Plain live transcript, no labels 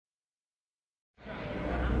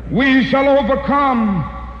We shall overcome.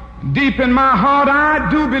 Deep in my heart,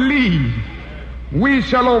 I do believe we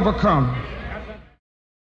shall overcome.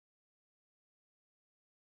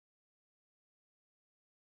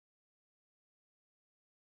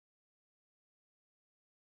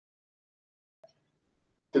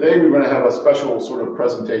 Today we're going to have a special sort of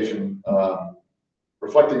presentation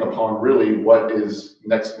reflecting upon really what is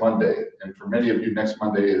next Monday. And for many of you, next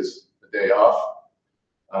Monday is the day off,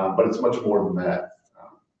 but it's much more than that.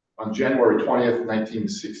 On January 20th,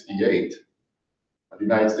 1968, the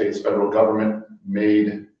United States federal government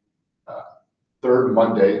made third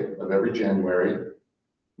Monday of every January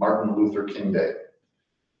Martin Luther King Day.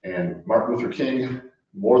 And Martin Luther King,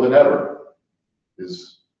 more than ever,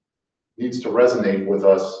 needs to resonate with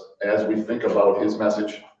us as we think about his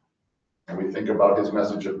message, and we think about his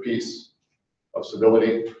message of peace, of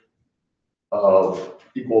civility, of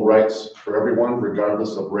equal rights for everyone,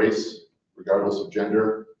 regardless of race, regardless of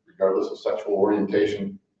gender, regardless of sexual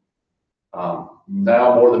orientation.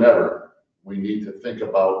 Now more than ever, we need to think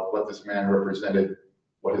about what this man represented,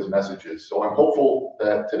 what his message is. So I'm hopeful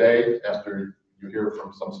that today, after you hear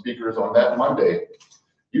from some speakers on that Monday,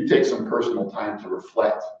 you take some personal time to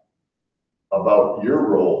reflect about your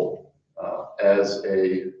role as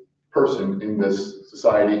a person in this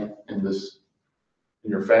society, in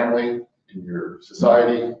your family, in your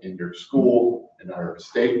society, in your school, in our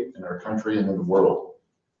state, in our country, and in the world.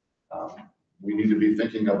 We need to be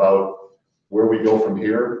thinking about where we go from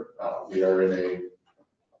here. We are in a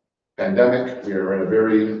pandemic. We are in a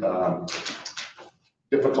very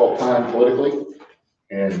difficult time politically,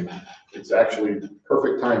 and it's actually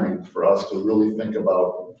perfect timing for us to really think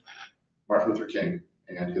about Martin Luther King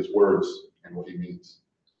and his words and what he means.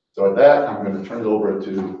 So at that, I'm going to turn it over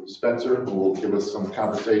to Spencer, who will give us some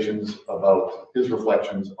conversations about his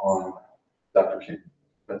reflections on Dr. King.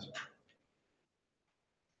 Spencer.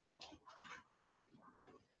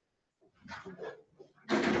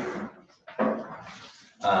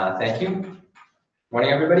 Thank you.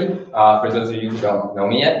 Morning, everybody. For those of you who don't know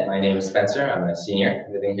me yet, my name is Spencer. I'm a senior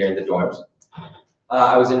living here in the dorms.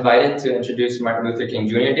 I was invited to introduce Martin Luther King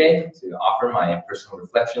Jr. Day to offer my personal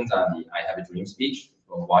reflections on the I Have a Dream speech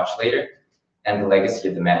we'll watch later, and the legacy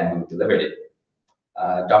of the man who delivered it.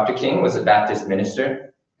 Dr. King was a Baptist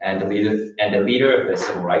minister and a leader of the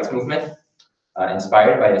civil rights movement.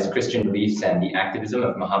 Inspired by his Christian beliefs and the activism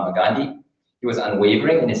of Mahatma Gandhi, he was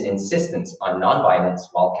unwavering in his insistence on nonviolence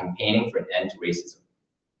while campaigning for an end to racism.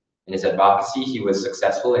 In his advocacy, he was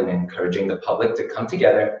successful in encouraging the public to come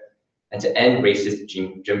together and to end racist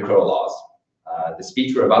Jim Crow laws. The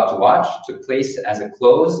speech we're about to watch took place as a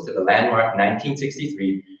close to the landmark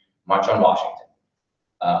 1963 March on Washington.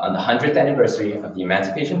 On the 100th anniversary of the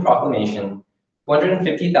Emancipation Proclamation,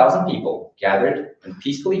 250,000 people gathered and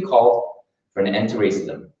peacefully called for an end to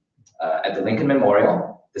racism. At the Lincoln Memorial,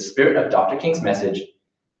 the spirit of Dr. King's message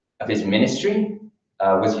of his ministry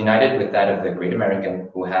was united with that of the great American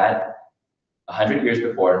who had, 100 years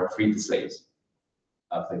before, freed the slaves.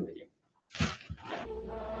 I'll play the video.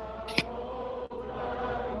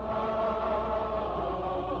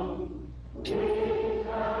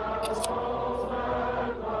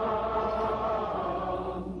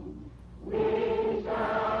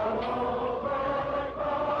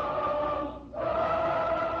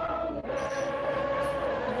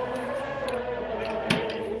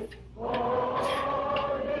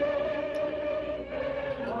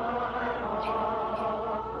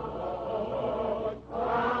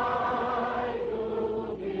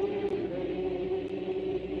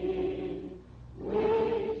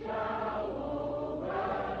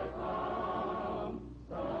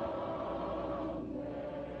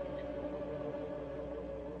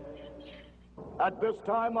 At this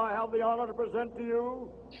time, I have the honor to present to you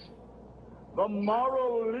the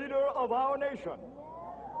moral leader of our nation.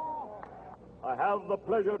 I have the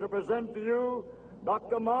pleasure to present to you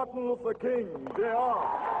Dr. Martin Luther King, Jr.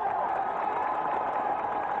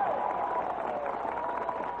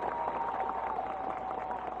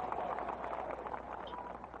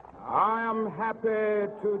 I am happy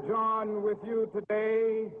to join with you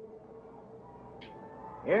today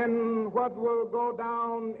in what will go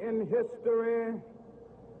down in history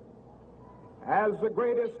as the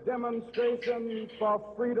greatest demonstration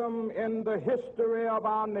for freedom in the history of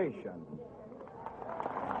our nation.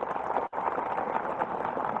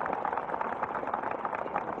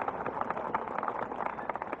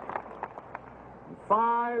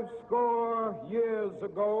 Five score years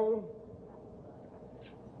ago,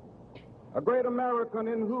 a great American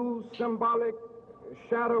in whose symbolic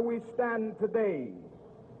shadow we stand today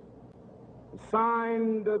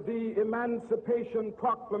signed the Emancipation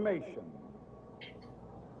Proclamation.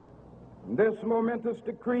 This momentous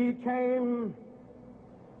decree came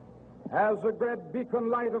as a great beacon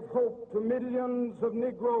light of hope to millions of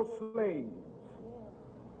Negro slaves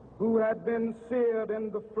who had been seared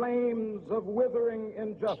in the flames of withering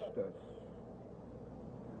injustice.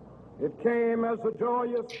 It came as a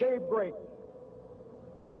joyous daybreak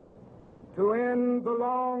to end the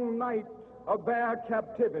long night of their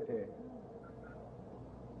captivity.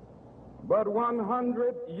 But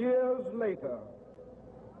 100 years later,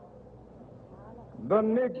 the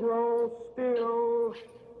Negro still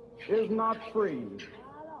is not free.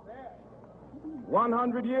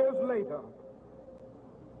 100 years later,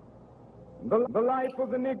 the life of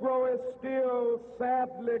the Negro is still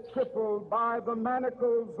sadly crippled by the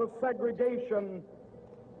manacles of segregation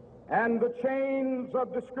and the chains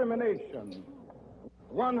of discrimination.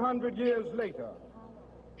 100 years later,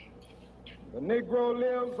 the Negro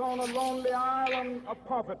lives on a lonely island of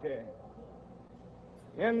poverty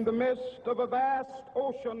in the midst of a vast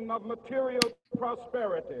ocean of material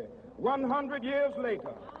prosperity. 100 years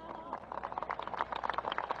later,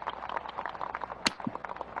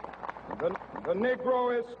 the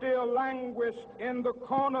Negro is still languished in the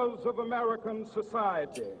corners of American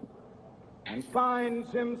society and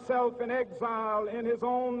finds himself in exile in his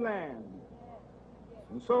own land.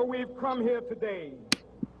 And so we've come here today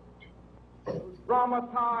to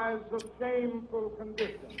dramatize a shameful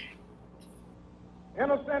condition.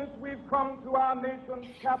 In a sense, we've come to our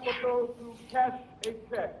nation's capital to cash a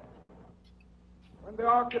check. When the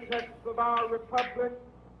architects of our republic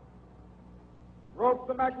wrote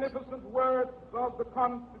the magnificent words of the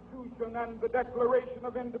Constitution and the Declaration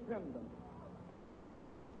of Independence,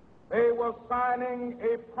 they were signing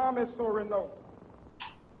a promissory note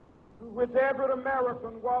to which every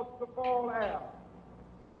American was to fall heir.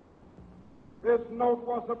 This note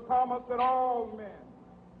was a promise that all men,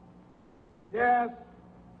 yes,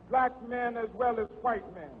 black men as well as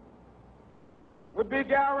white men, would be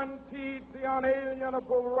guaranteed the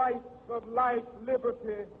unalienable rights of life,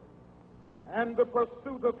 liberty, and the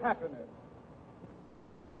pursuit of happiness.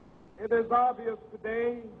 It is obvious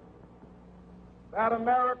today that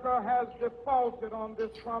America has defaulted on this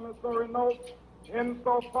promissory note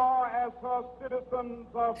insofar as her citizens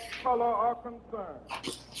of color are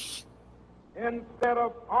concerned. Instead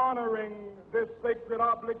of honoring this sacred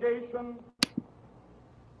obligation,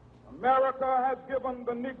 America has given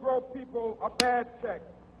the Negro people a bad check,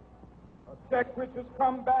 a check which has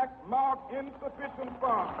come back marked insufficient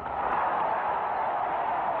funds.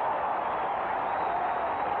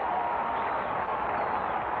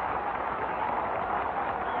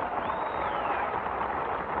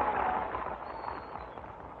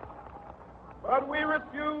 But we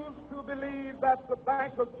refuse to believe that the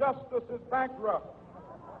Bank of Justice is bankrupt.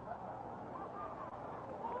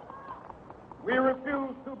 We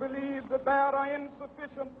refuse to believe that there are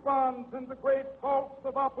insufficient funds in the great vaults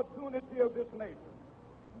of opportunity of this nation.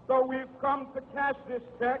 So we've come to cash this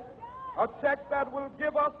check, a check that will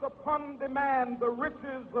give us upon demand the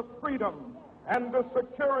riches of freedom and the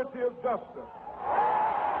security of justice.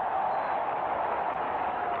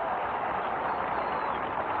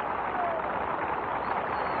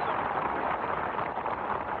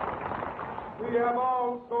 We have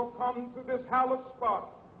also come to this hallowed spot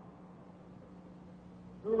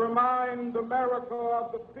to remind America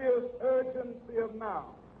of the fierce urgency of now.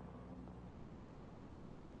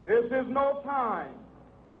 This is no time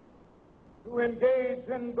to engage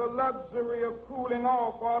in the luxury of cooling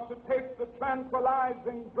off or to take the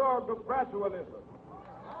tranquilizing drug of gradualism.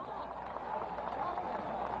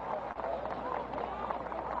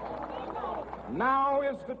 Now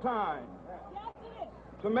is the time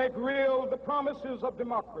to make real the promises of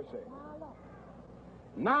democracy.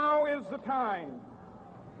 Now is the time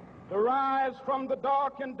to rise from the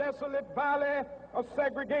dark and desolate valley of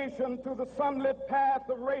segregation to the sunlit path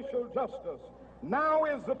of racial justice. Now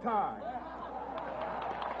is the time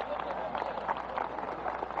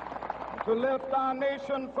to lift our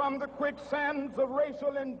nation from the quicksands of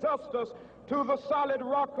racial injustice to the solid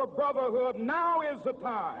rock of brotherhood. Now is the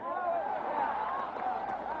time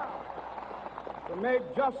to make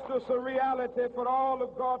justice a reality for all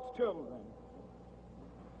of God's children.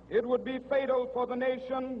 It would be fatal for the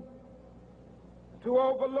nation to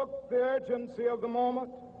overlook the urgency of the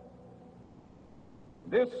moment.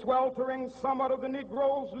 This sweltering summit of the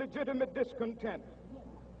Negro's legitimate discontent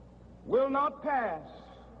will not pass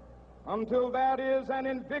until there is an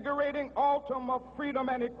invigorating autumn of freedom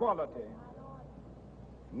and equality.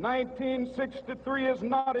 1963 is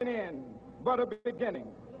not an end, but a beginning.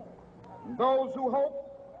 Those who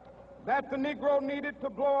hope that the Negro needed to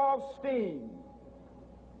blow off steam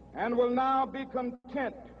and will now be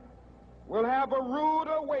content will have a rude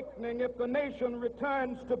awakening if the nation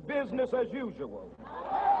returns to business as usual.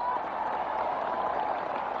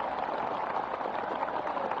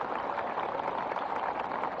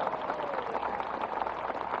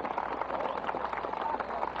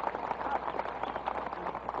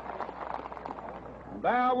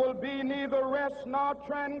 There will be neither rest nor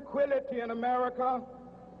tranquility in America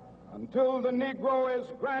until the Negro is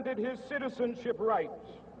granted his citizenship rights.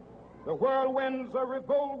 The whirlwinds of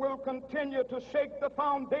revolt will continue to shake the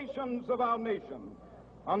foundations of our nation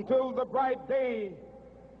until the bright day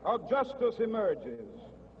of justice emerges.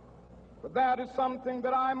 But that is something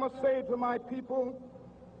that I must say to my people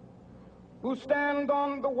who stand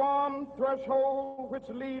on the warm threshold which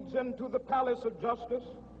leads into the palace of justice.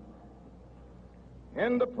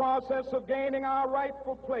 In the process of gaining our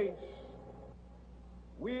rightful place,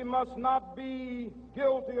 we must not be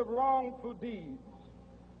guilty of wrongful deeds.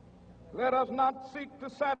 Let us not seek to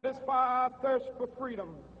satisfy our thirst for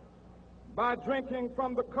freedom by drinking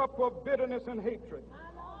from the cup of bitterness and hatred.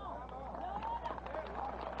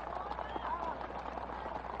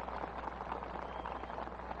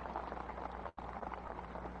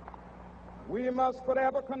 We must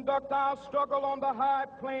forever conduct our struggle on the high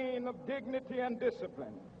plane of dignity and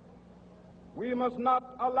discipline. We must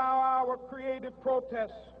not allow our creative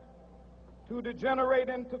protests to degenerate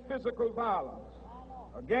into physical violence.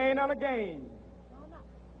 Again and again,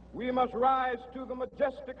 we must rise to the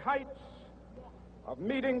majestic heights of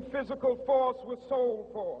meeting physical force with soul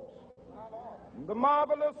force. The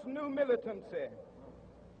marvelous new militancy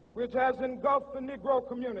which has engulfed the Negro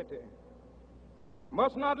community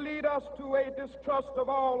must not lead us to a distrust of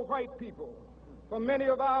all white people. For many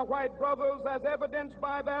of our white brothers, as evidenced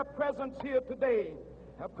by their presence here today,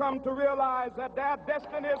 have come to realize that their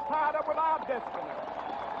destiny is tied up with our destiny.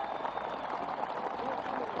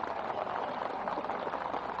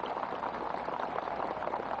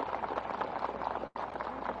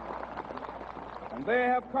 And they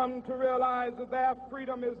have come to realize that their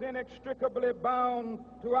freedom is inextricably bound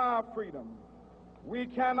to our freedom. We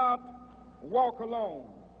cannot walk alone.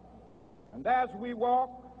 And as we walk,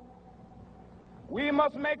 we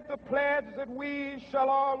must make the pledge that we shall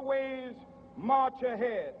always march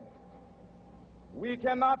ahead. We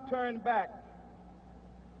cannot turn back.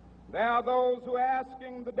 There are those who are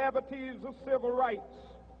asking the devotees of civil rights,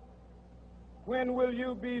 when will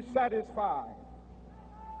you be satisfied?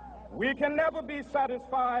 We can never be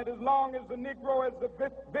satisfied as long as the Negro is the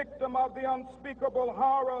victim of the unspeakable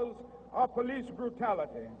horrors of police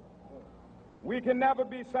brutality. We can never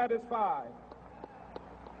be satisfied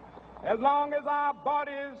as long as our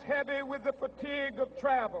body is heavy with the fatigue of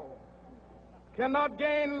travel, cannot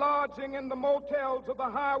gain lodging in the motels of the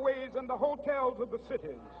highways and the hotels of the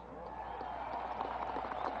cities.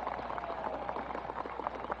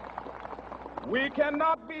 We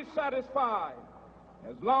cannot be satisfied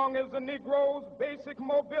as long as the Negro's basic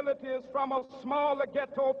mobility is from a smaller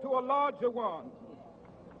ghetto to a larger one.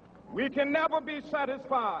 We can never be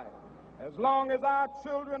satisfied as long as our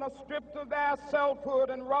children are stripped of their selfhood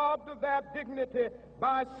and robbed of their dignity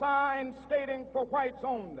by signs stating for whites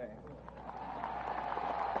only.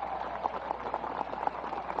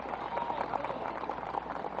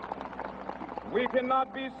 We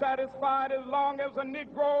cannot be satisfied as long as a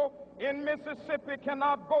Negro in Mississippi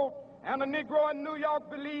cannot vote and a Negro in New York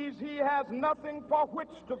believes he has nothing for which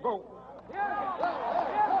to vote.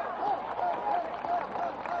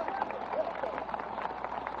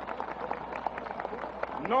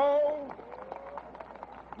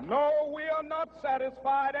 No, we are not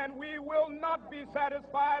satisfied, and we will not be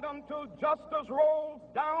satisfied until justice rolls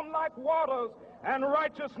down like waters and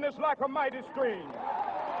righteousness like a mighty stream.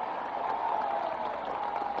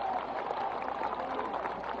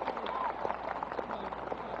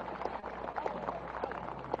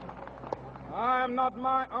 I am not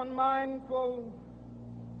unmindful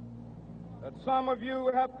that some of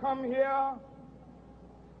you have come here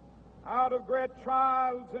out of great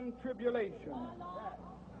trials and tribulations.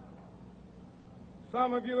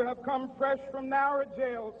 Some of you have come fresh from narrow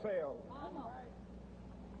jail cells.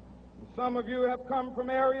 Some of you have come from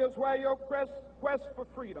areas where your quest for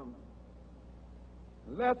freedom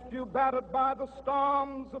left you battered by the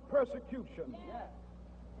storms of persecution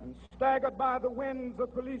and staggered by the winds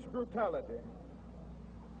of police brutality.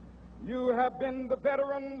 You have been the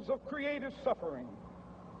veterans of creative suffering.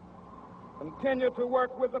 Continue to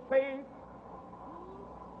work with the faith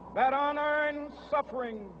that unearned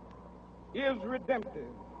suffering is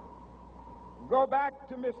redemptive. Go back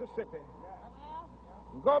to Mississippi.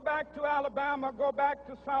 Go back to Alabama. Go back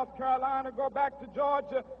to South Carolina. Go back to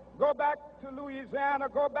Georgia. Go back to Louisiana.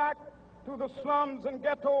 Go back to the slums and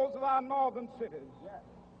ghettos of our northern cities,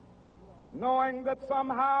 knowing that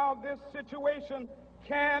somehow this situation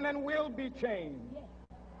can and will be changed.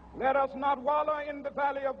 Let us not wallow in the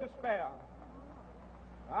valley of despair.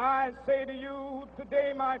 I say to you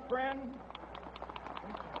today, my friend,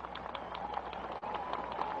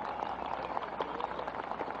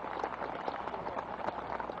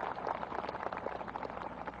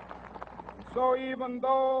 so even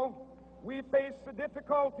though we face the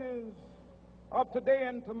difficulties of today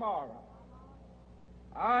and tomorrow,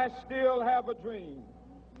 I still have a dream.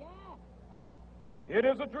 It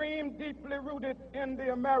is a dream deeply rooted in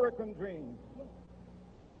the American dream.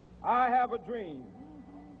 I have a dream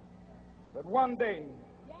that one day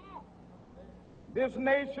this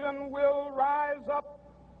nation will rise up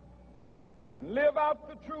and live out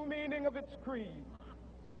the true meaning of its creed.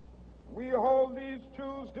 We hold these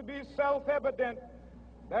truths to be self-evident,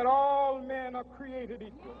 that all men are created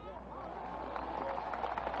equal.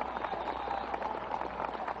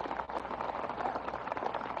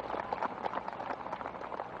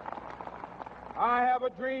 I have a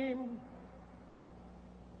dream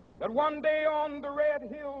that one day on the red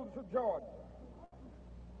hills of Georgia,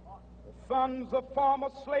 the sons of former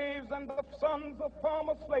slaves and the sons of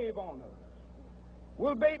former slave owners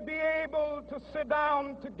will be able to sit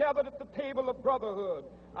down together at the table of brotherhood.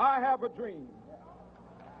 I have a dream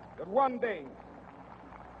that one day,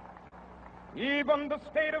 even the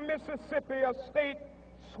state of Mississippi, a state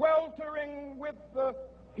sweltering with the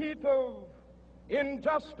heat of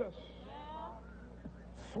injustice,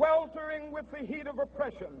 sweltering with the heat of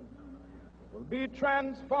oppression, will be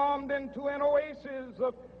transformed into an oasis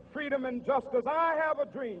of freedom and justice. I have a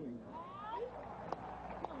dream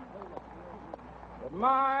that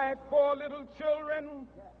my 4 little children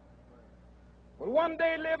will one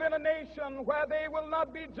day live in a nation where they will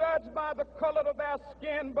not be judged by the color of their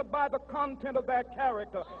skin, but by the content of their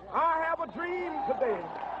character. I have a dream today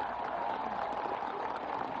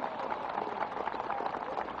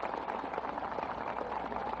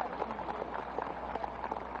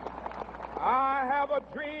I have a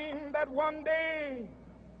dream that one day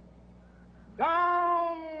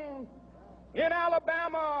down in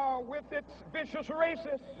Alabama, with its vicious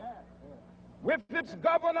racists, with its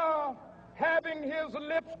governor having his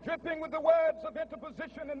lips dripping with the words of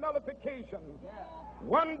interposition and nullification,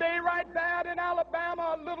 one day right there in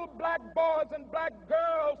Alabama, little black boys and black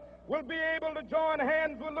girls will be able to join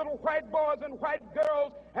hands with little white boys and white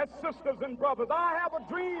girls as sisters and brothers. I have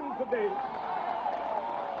a dream today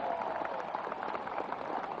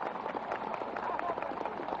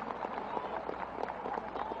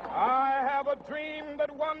I have a dream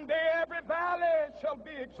that one day every valley shall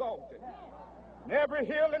be exalted, and every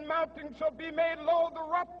hill and mountain shall be made low. The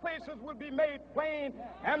rough places will be made plain,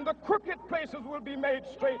 and the crooked places will be made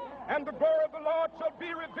straight, and the glory of the Lord shall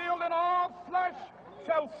be revealed, and all flesh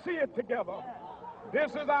shall see it together.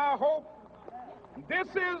 This is our hope. This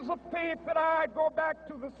is a faith that I go back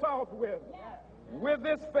to the South with. With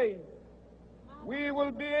this faith, we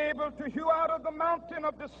will be able to hew out of the mountain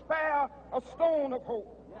of despair a stone of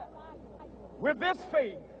hope. With this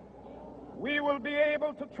faith, we will be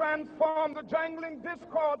able to transform the jangling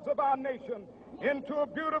discords of our nation into a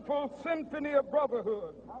beautiful symphony of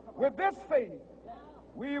brotherhood. With this faith,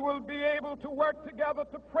 we will be able to work together,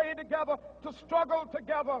 to pray together, to struggle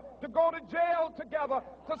together, to go to jail together,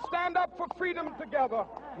 to stand up for freedom together,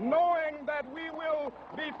 knowing that we will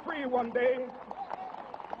be free one day.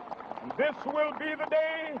 This will be the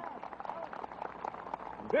day.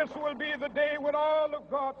 This will be the day when all of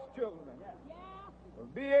God's children will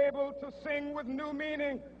be able to sing with new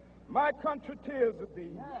meaning, "My country, 'tis of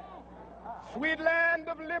thee. Sweet land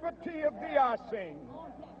of liberty, of thee I sing.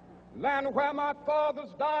 Land where my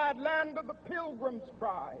fathers died, land of the pilgrim's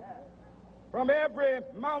pride. From every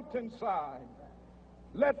mountainside,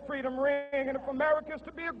 let freedom ring. And if America is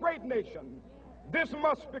to be a great nation, this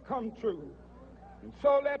must become true. And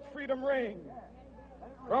so let freedom ring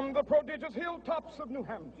from the prodigious hilltops of New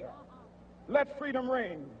Hampshire. Let freedom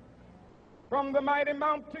ring from the mighty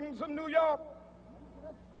mountains of New York.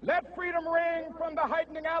 Let freedom ring from the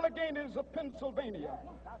heightening Alleghenies of Pennsylvania.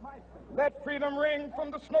 Let freedom ring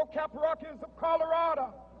from the snow-capped Rockies of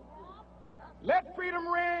Colorado. Let freedom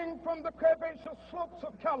ring from the curvaceous slopes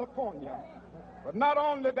of California. But not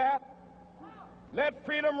only that, let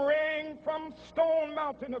freedom ring from Stone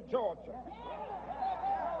Mountain of Georgia.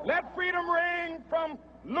 Let freedom ring from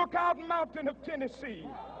Lookout Mountain of Tennessee.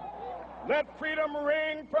 Let freedom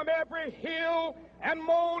ring from every hill and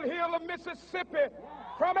molehill of Mississippi,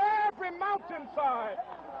 from every mountainside.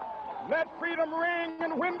 Let freedom ring,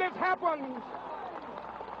 and when this happens,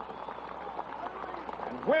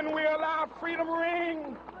 and when we allow freedom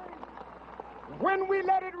ring, when we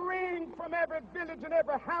let it ring from every village and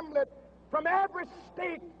every hamlet, from every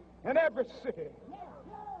state and every city,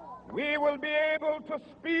 we will be able to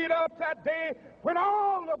speed up that day when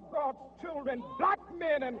all of God's children, black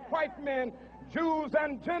men and white men, Jews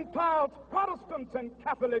and Gentiles, Protestants and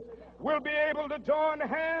Catholics, will be able to join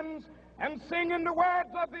hands and sing in the words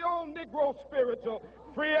of the old Negro spiritual,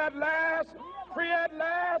 free at last, free at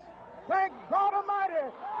last. Thank God Almighty,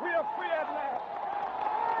 we are free at last.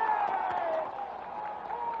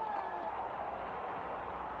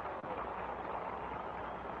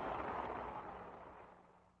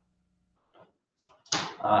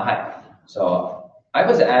 Hi. So I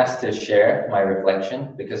was asked to share my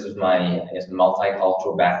reflection because of my, I guess,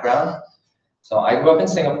 multicultural background. So I grew up in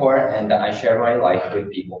Singapore, and I share my life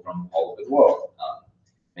with people from all over the world.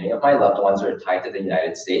 Many of my loved ones are tied to the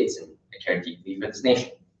United States, and I care deeply for this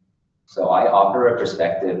nation. So I offer a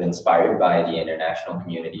perspective inspired by the international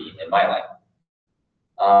community in my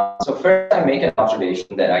life. So first, I make an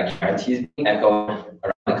observation that I guarantee is being echoed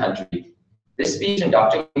around the country. This speech and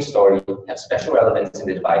Dr. King's story have special relevance in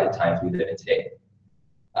the divided times we live in today.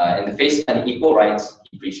 In the face of unequal rights,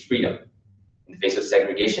 he preached freedom. In the face of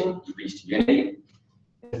segregation, he preached unity.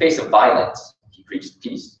 In the face of violence, he preached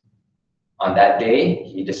peace. On that day,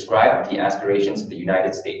 he described the aspirations of the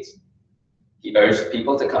United States. He urged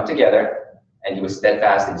people to come together, and he was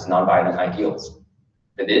steadfast in his nonviolent ideals.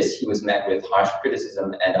 For this, he was met with harsh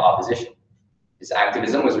criticism and opposition. His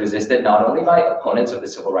activism was resisted not only by opponents of the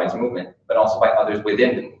civil rights movement, but also by others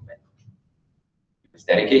within the movement. He was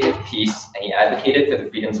dedicated to peace, and he advocated for the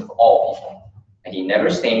freedoms of all people, and he never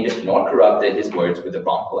stained nor corrupted his words with a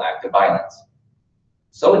wrongful act of violence.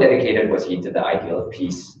 So dedicated was he to the ideal of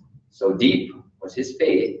peace, so deep was his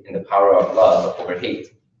faith in the power of love over hate.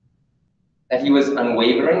 That he was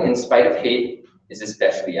unwavering in spite of hate is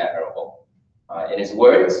especially admirable. In his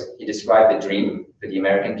words, he described the dream for the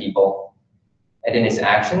American people, and in his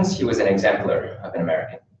actions, he was an exemplar of an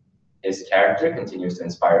American. His character continues to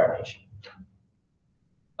inspire our nation.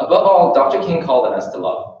 Above all, Dr. King called on us to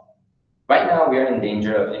love. Right now, we are in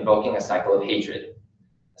danger of invoking a cycle of hatred.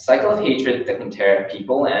 A cycle of hatred that can tear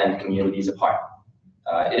people and communities apart.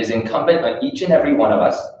 It is incumbent on each and every one of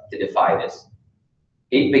us to defy this.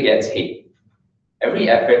 Hate begets hate. Every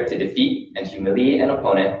effort to defeat and humiliate an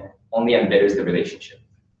opponent only embitters the relationship.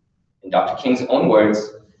 In Dr. King's own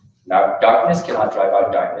words, darkness cannot drive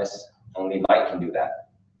out darkness, only light can do that.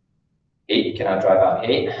 Hate cannot drive out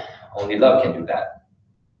hate, only love can do that.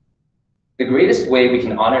 The greatest way we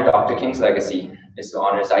can honor Dr. King's legacy is to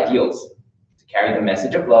honor his ideals, to carry the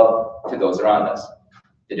message of love to those around us,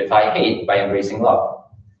 to defy hate by embracing love.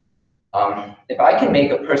 If I can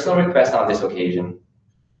make a personal request on this occasion,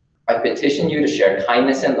 I petition you to share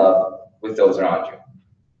kindness and love with those around you.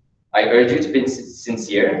 I urge you to be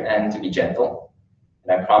sincere and to be gentle,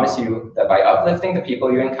 and I promise you that by uplifting the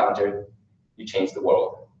people you encounter, you change the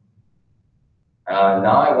world.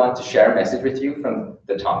 Now I want to share a message with you from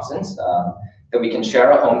the Thompsons. That we can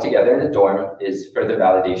share a home together in the dorm is further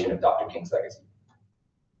validation of Dr. King's legacy.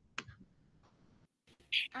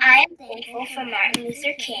 I am thankful for Martin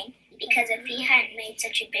Luther King because if he hadn't made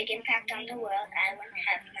such a big impact on the world, I wouldn't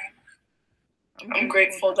have my mom. I'm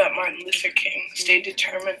grateful that Martin Luther King stayed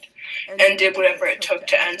determined and did whatever it took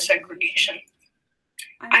to end segregation.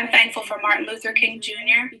 I'm thankful for Martin Luther King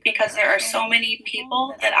Jr. because there are so many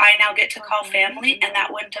people that I now get to call family, and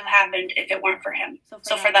that wouldn't have happened if it weren't for him.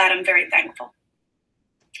 So for that, I'm very thankful.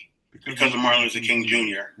 Because of Martin Luther King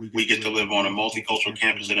Jr., we get to live on a multicultural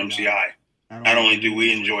campus at MCI. Not only do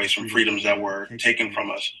we enjoy some freedoms that were taken from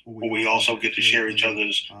us, but we also get to share each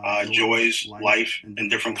other's joys, life, and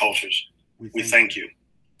different cultures. We thank you.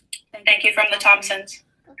 Thank you from the Thompsons.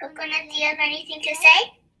 Coconut, do you have anything to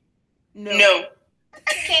say? No.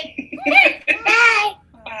 Okay. Bye.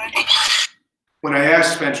 Bye. When I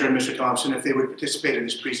asked Spencer and Mr. Thompson if they would participate in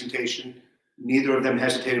this presentation, neither of them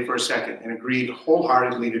hesitated for a second and agreed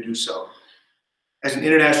wholeheartedly to do so. As an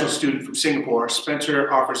international student from Singapore,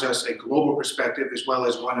 Spencer offers us a global perspective as well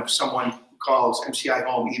as one of someone who calls MCI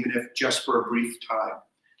home, even if just for a brief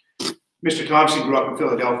time. Mr. Thompson grew up in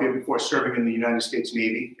Philadelphia before serving in the United States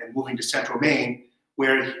Navy and moving to Central Maine,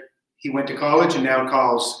 where he went to college and now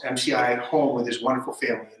calls MCI home with his wonderful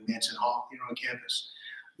family in Manson Hall here on campus.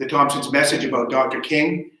 The Thompson's message about Dr.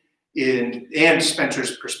 King and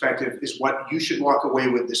Spencer's perspective is what you should walk away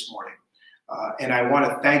with this morning. And I want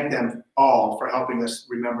to thank them all for helping us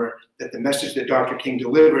remember that the message that Dr. King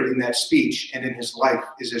delivered in that speech and in his life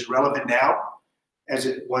is as relevant now as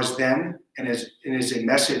it was then, and is a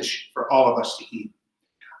message for all of us to heed.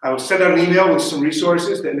 I will send out an email with some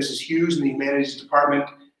resources that Mrs. Hughes in the Humanities Department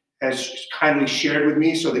has kindly shared with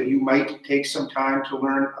me so that you might take some time to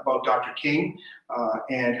learn about Dr. King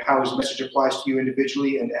and how his message applies to you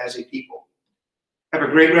individually and as a people. Have a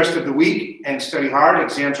great rest of the week and study hard.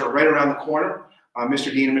 Exams are right around the corner.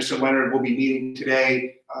 Mr. Dean and Mr. Leonard will be meeting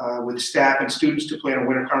today with staff and students to plan a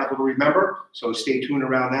winter carnival to remember, so stay tuned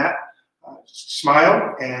around that.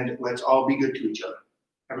 Smile, and let's all be good to each other.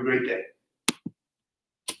 Have a great day.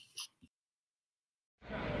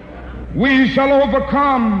 We shall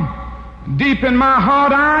overcome. Deep in my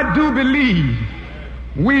heart, I do believe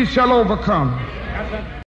we shall overcome.